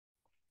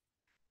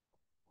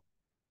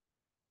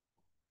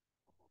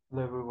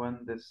Hello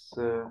everyone, this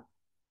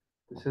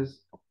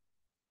is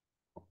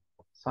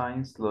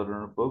Science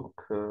Learner book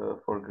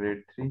for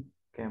grade 3,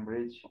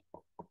 Cambridge.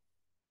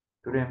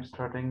 Today I'm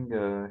starting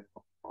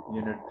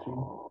unit 3,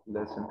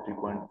 lesson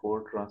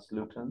 3.4,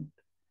 translucent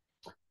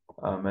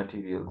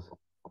materials.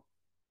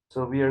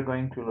 So we are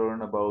going to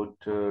learn about,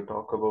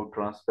 talk about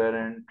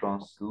transparent,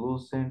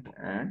 translucent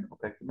and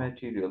opaque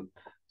material.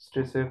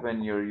 Stay safe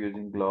when you're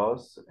using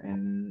glass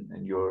in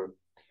your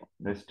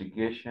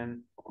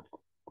investigation.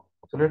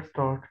 So let's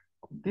start.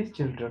 These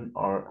children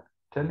are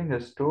telling a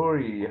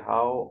story.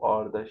 How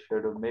are the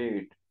shadow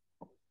made?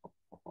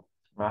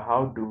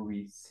 How do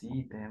we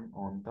see them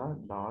on the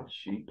large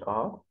sheet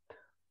of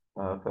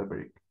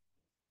fabric?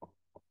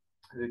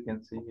 As you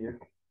can see here,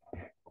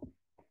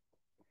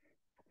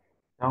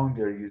 now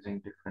we are using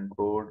different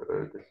board,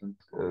 different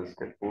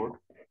sketchboard,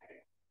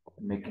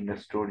 making a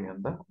story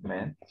on the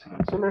main scene.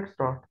 So let's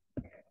start.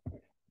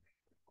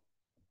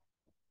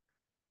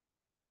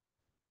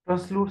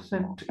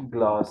 Translucent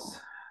glass.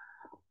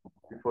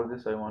 Before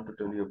this, I want to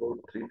tell you about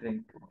three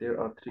things.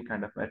 There are three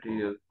kind of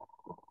material: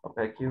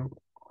 opaque,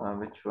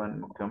 which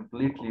one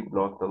completely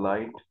block the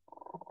light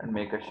and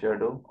make a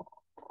shadow.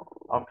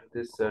 After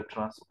this,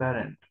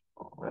 transparent,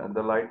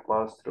 the light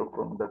pass through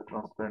from the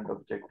transparent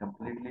object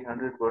completely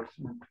 100%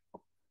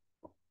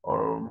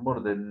 or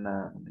more than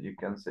you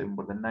can say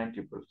more than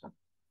 90%.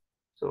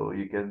 So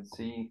you can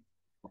see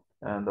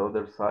the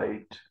other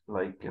side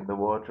like in the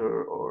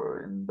water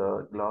or in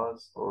the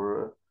glass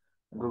or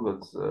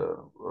Google's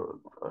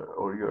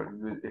or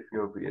if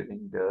you're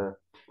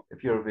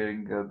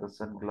wearing the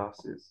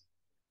sunglasses,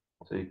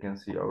 so you can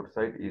see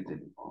outside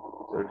easily.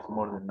 So it's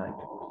more than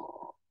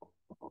 90%.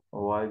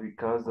 Why?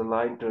 Because the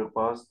light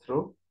pass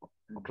through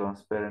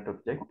transparent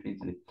object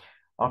easily.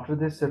 After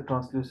this,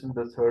 translucent,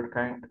 the third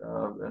kind,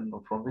 and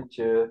from which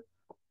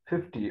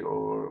 50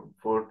 or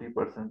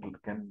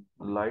 40% can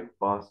light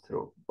pass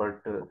through,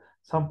 but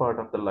some part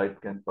of the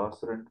light can pass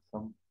through and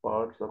some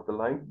parts of the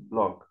light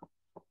block.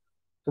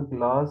 So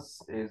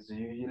glass is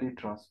usually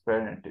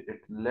transparent.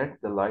 It let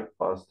the light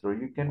pass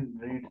through. You can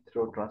read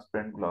through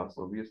transparent glass.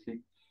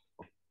 Obviously,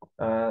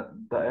 the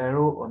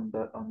arrow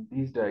on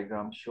these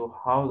diagrams show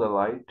how the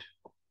light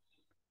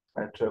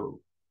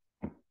travel.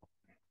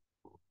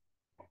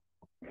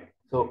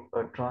 So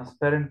a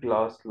transparent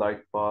glass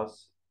light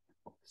pass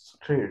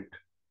straight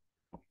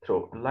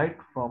through. Light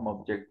from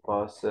object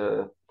pass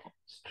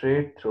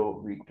straight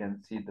through. We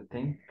can see the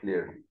thing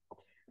clearly.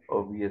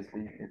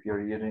 Obviously, if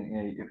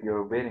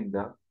you're wearing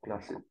the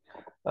glasses,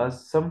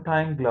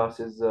 sometimes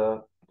glasses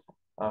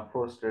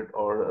frosted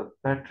or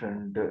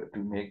patterned to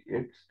make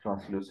it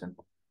translucent.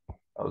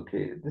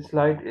 Okay, this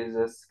light is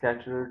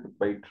scattered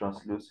by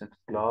translucent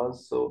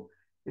glass, so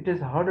it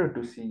is harder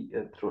to see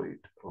through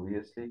it.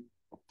 Obviously,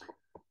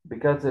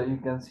 because you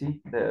can see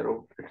the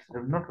arrow, it's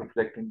not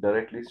reflecting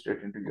directly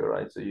straight into your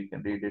eye, so you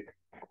can read it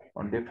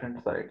on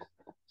different sides.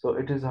 So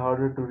it is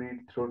harder to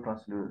read through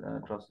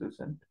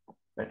translucent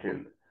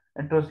material.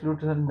 And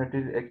translucent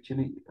material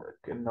actually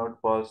cannot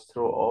pass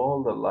through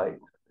all the light.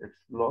 It's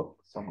block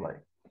some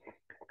light.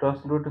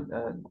 Translucent,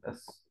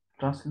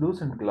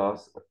 translucent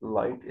glass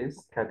light is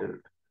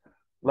scattered.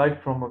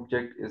 Light from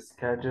object is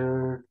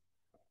scattered.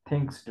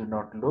 Things do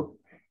not look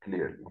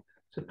clearly.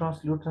 So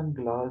translucent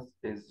glass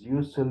is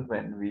useful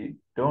when we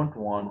don't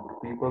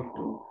want people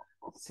to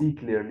see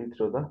clearly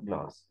through the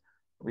glass.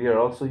 We are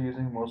also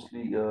using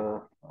mostly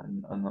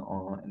in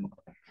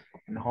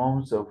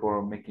homes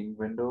for making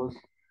windows,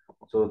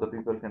 so the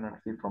people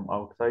cannot see from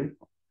outside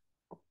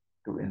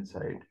to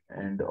inside.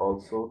 And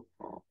also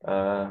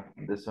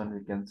this one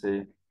we can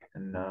say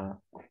in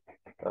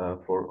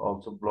for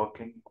also uh,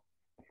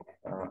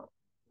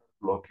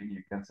 blocking,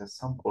 you can say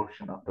some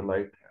portion of the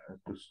light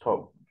to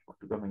stop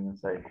to coming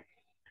inside,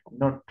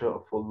 not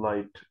full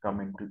light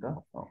coming to the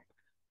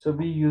so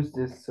we use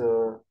this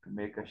to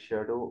make a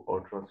shadow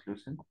or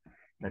translucent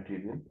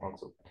material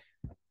also.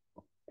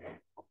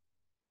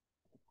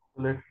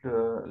 Let's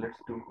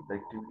do the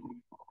activity.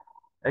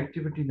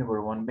 Activity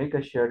number one: make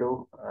a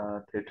shadow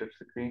theater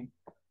screen.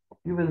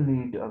 You will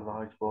need a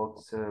large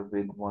box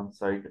with one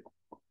side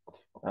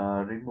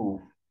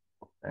remove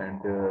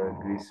and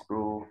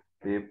greaseproof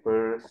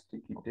paper,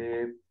 sticky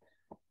tape,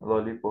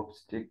 lollipop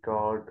stick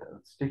card,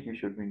 stick you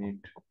should be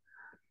need,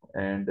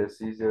 and a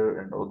scissor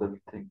and other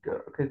thing.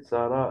 Okay,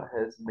 Zara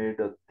has made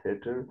a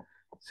theater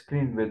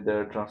screen with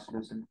the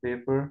translucent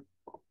paper.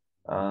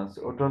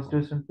 So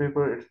translucent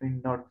paper, it's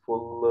been not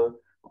full,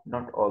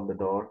 not all the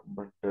dark,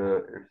 but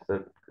it's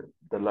that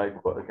the light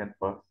can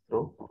pass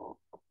through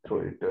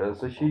it.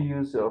 So she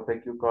used a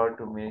vacuum card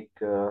to make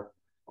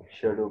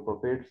shadow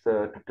puppets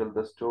to tell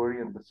the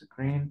story on the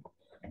screen.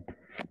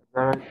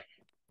 Zara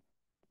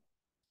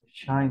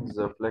shines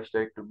a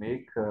flashlight to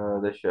make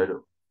the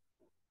shadow.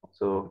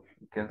 So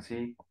you can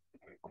see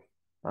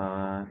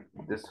uh,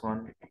 this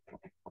one,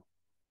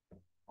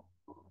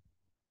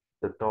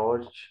 the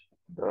torch,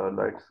 the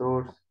light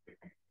source,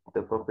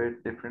 the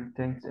puppet, different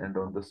things, and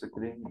on the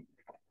screen you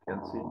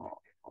can see.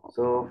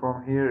 So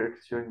from here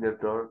it's showing the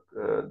dark,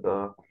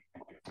 the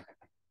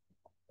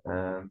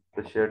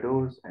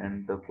shadows,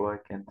 and the boy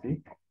can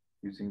see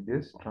using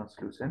this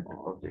translucent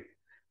object.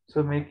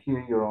 So make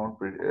here your own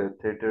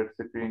theater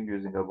screen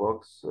using a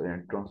box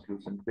and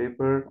translucent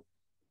paper.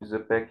 Use a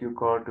PACU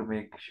card to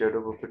make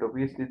shadow puppet.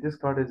 Obviously, this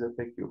card is a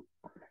PACU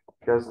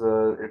because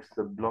it's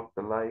the block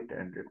the light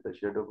and it's the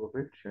shadow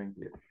puppet showing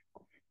here.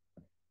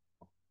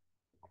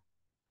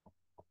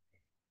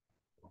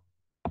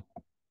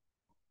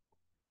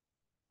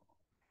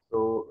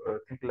 So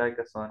think like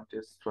a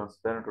scientist,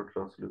 transparent or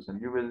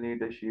translucent. You will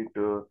need a sheet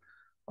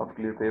of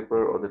clear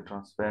paper or the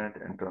transparent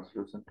and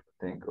translucent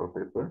thing or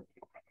paper.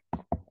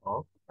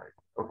 Oh, right.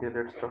 Okay,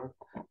 let's start.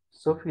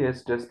 Sophia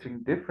is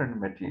testing different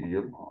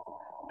material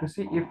to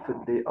see if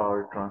they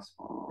are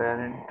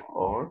transparent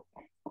or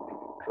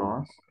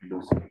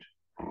translucent.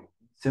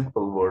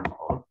 Simple word,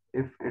 or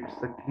if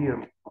it's a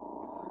clear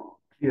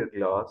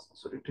glass,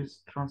 so it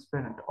is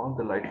transparent, all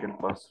the light can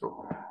pass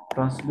through.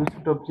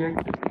 Translucent object,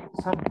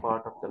 some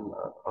part of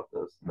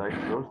the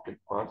light source can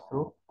pass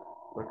through,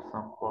 but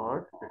some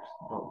part it's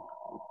not.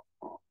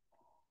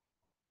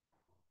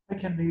 I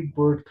can read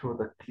word through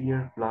the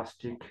clear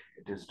plastic,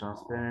 it is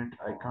transparent.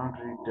 I can't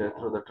read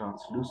through the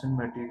translucent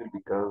material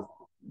because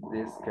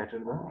they scatter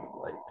the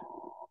light.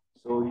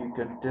 So you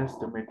can test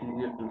the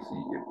material to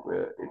see if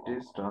it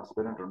is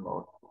transparent or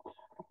not.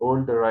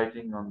 Hold the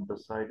writing on the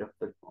side of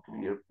the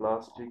clear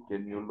plastic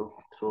and you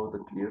look through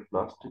the clear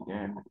plastic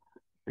and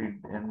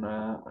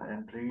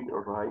read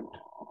or write.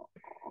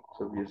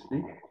 So obviously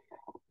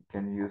you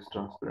can use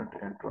transparent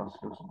and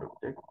translucent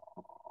object.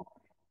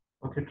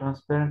 Okay,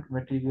 transparent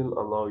material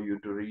allow you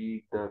to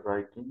read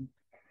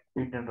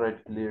and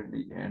write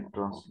clearly, and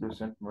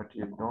translucent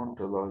material don't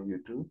allow you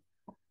to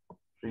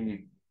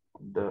read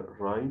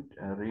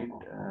read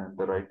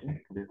the writing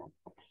clearly.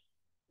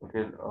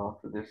 Okay,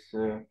 after this,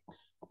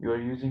 you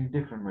are using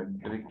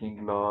different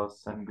drinking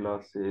glass,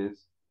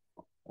 sunglasses,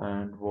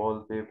 and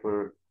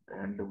wallpaper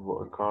and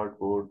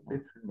cardboard,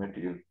 different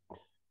material.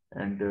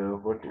 And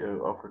what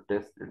after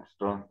test, it's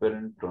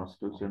transparent,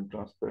 translucent,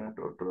 transparent,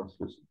 or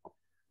translucent.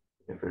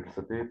 If it's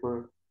a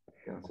paper,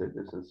 you can say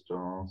this is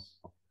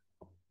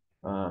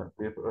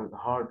paper,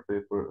 hard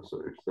paper,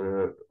 so it's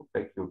a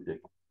opaque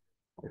object.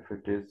 If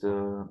it is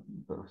the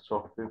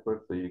soft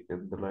paper, so you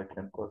can the light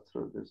can pass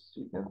through this.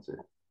 You can say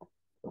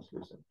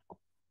translucent.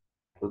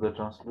 So the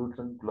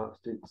translucent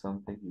plastic,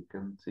 something you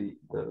can see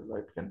the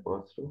light can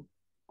pass through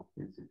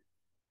easy.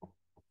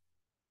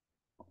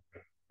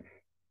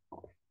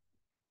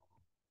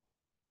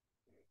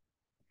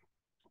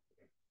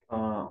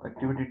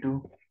 Activity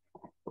 2,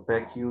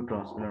 opaque,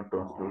 transparent,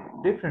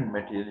 translucent. Different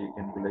material you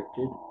can collect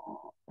it,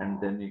 and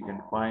then you can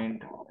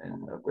find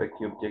an opaque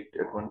object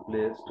at one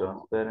place,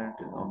 transparent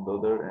on the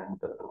other, and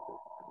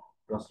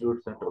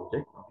translucent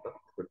object on the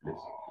third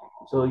place.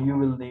 So you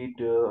will need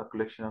a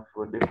collection of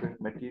different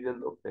material,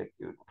 opaque,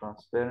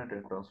 transparent,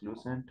 and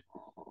translucent.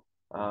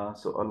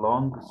 So a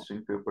long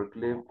string paper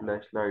clip,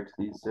 flashlights,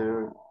 these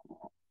are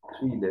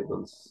three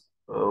labels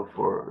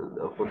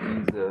for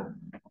these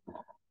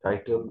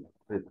title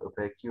with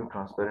opaque,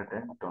 transparent,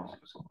 and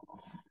translucent.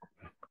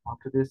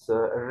 After this,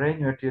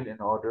 arrange material in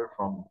order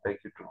from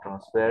opaque to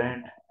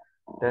transparent.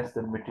 Test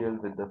the material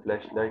with the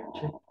flashlight.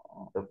 Check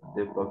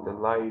they block the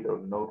light or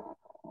no.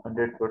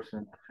 100%,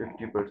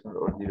 50%,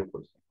 or 0%. You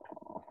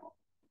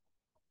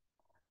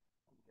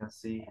can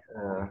see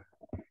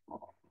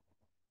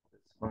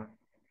this one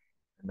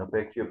an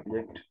opaque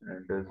object,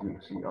 and as you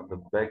see on the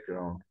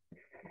background,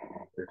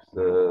 it's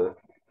the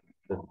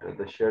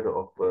shadow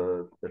of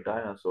the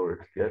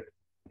dinosaur.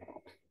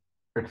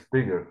 It's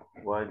bigger.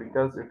 Why?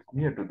 Because it's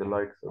near to the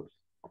light source.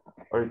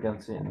 Or you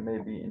can see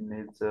maybe in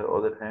its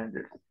other hand,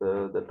 it's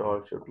the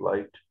torch of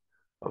light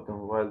of the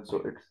mobile, so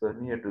it's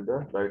near to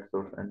the light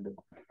source, and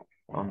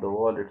on the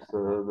wall, it's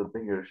the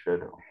bigger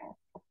shadow.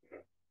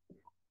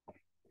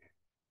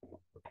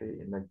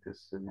 Okay, like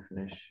this, we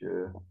finish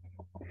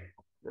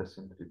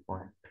lesson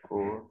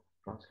 3.4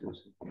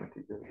 translucent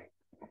material.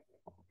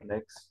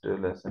 Next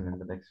lesson in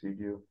the next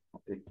video.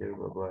 Take care.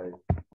 Bye bye.